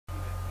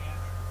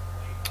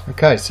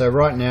Okay, so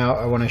right now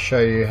I want to show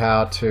you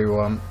how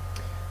to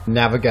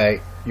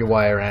navigate your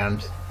way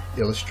around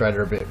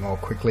Illustrator a bit more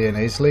quickly and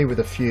easily with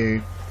a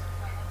few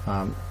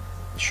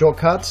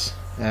shortcuts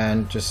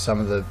and just some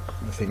of the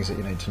things that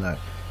you need to know.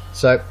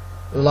 So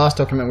the last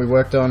document we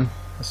worked on,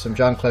 there's some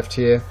junk left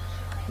here.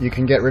 You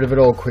can get rid of it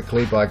all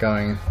quickly by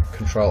going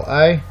Control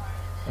A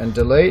and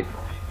delete,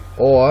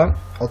 or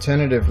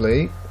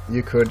alternatively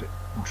you could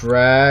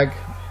drag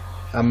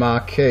a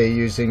marquee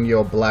using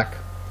your black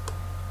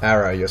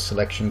arrow, your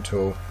selection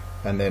tool,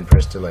 and then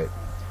press delete.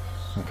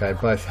 Okay,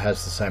 both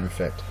has the same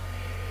effect.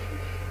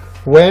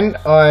 When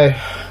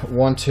I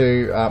want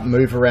to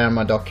move around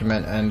my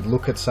document and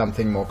look at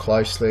something more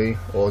closely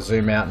or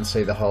zoom out and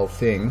see the whole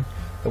thing,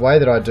 the way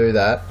that I do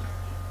that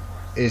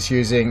is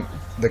using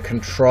the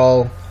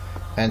control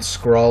and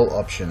scroll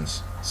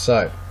options.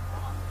 So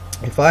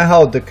if I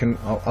hold the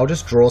I'll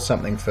just draw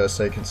something first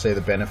so you can see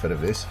the benefit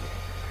of this.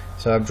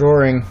 So I'm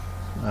drawing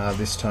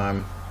this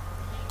time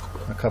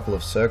a couple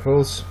of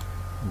circles,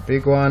 a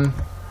big one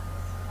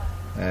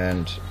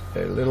and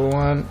a little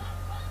one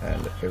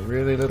and a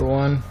really little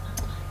one.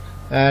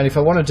 And if I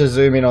wanted to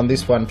zoom in on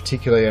this one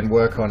particularly and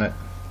work on it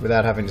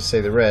without having to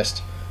see the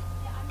rest,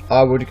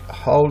 I would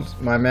hold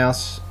my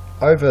mouse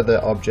over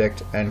the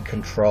object and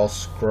control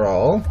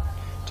scroll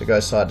to go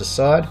side to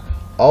side,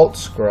 alt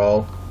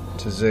scroll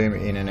to zoom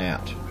in and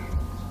out.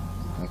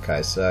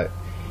 Okay, so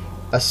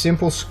a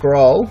simple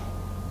scroll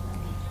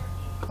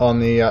on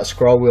the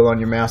scroll wheel on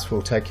your mouse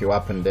will take you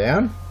up and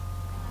down.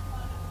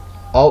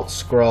 Alt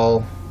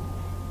scroll,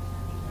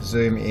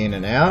 zoom in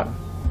and out,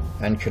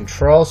 and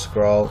control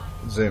scroll,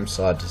 zoom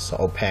side to side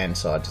or pan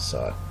side to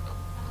side.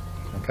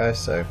 Okay,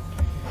 so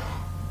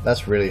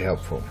that's really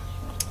helpful.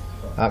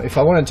 If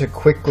I wanted to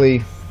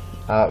quickly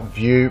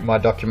view my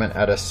document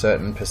at a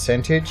certain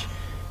percentage,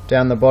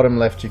 down the bottom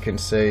left you can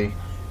see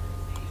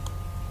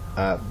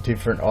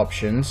different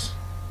options.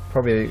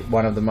 Probably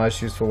one of the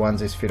most useful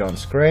ones is fit on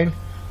screen.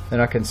 Then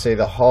I can see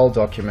the whole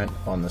document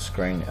on the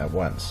screen at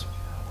once.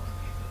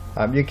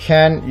 You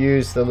can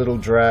use the little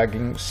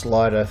dragging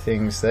slider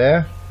things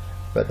there,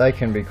 but they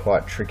can be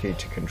quite tricky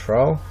to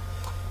control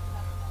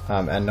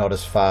and not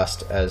as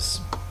fast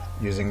as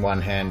using one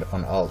hand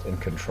on Alt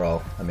and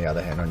Control and the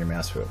other hand on your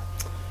mouse wheel.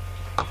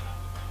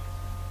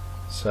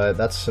 So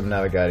that's some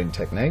navigating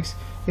techniques.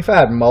 If I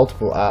had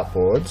multiple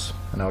artboards,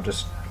 and I'll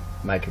just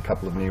make a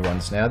couple of new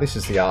ones now. This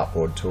is the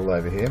Artboard tool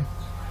over here.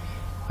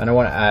 And I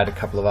want to add a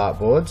couple of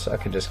artboards, I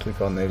can just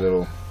click on the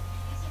little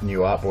new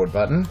artboard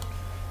button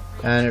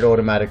and it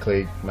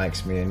automatically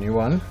makes me a new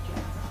one,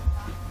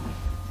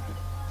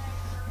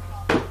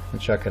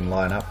 which I can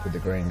line up with the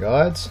green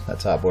guides.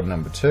 That's artboard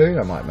number 2.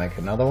 I might make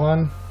another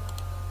one.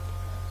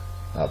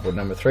 Artboard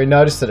number 3.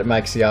 Notice that it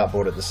makes the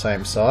artboard at the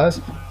same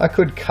size. I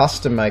could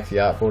custom make the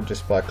artboard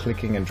just by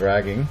clicking and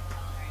dragging,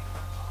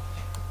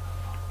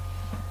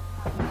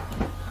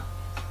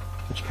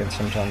 which can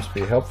sometimes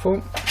be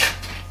helpful.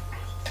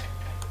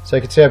 So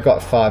you can see I've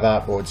got 5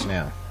 artboards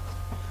now.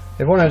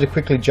 If I wanted to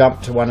quickly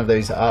jump to one of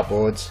these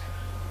artboards,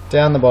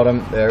 down the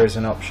bottom there is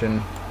an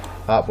option,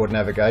 Artboard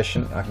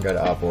Navigation. I can go to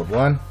Artboard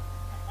 1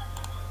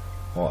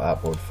 or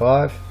Artboard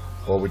 5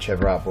 or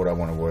whichever artboard I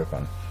want to work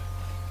on.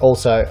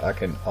 Also I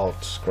can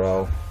Alt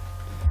scroll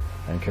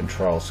and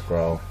Control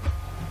scroll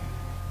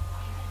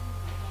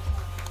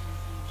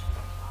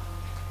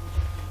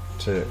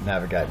to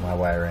navigate my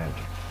way around.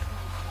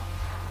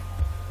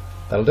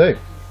 That'll do.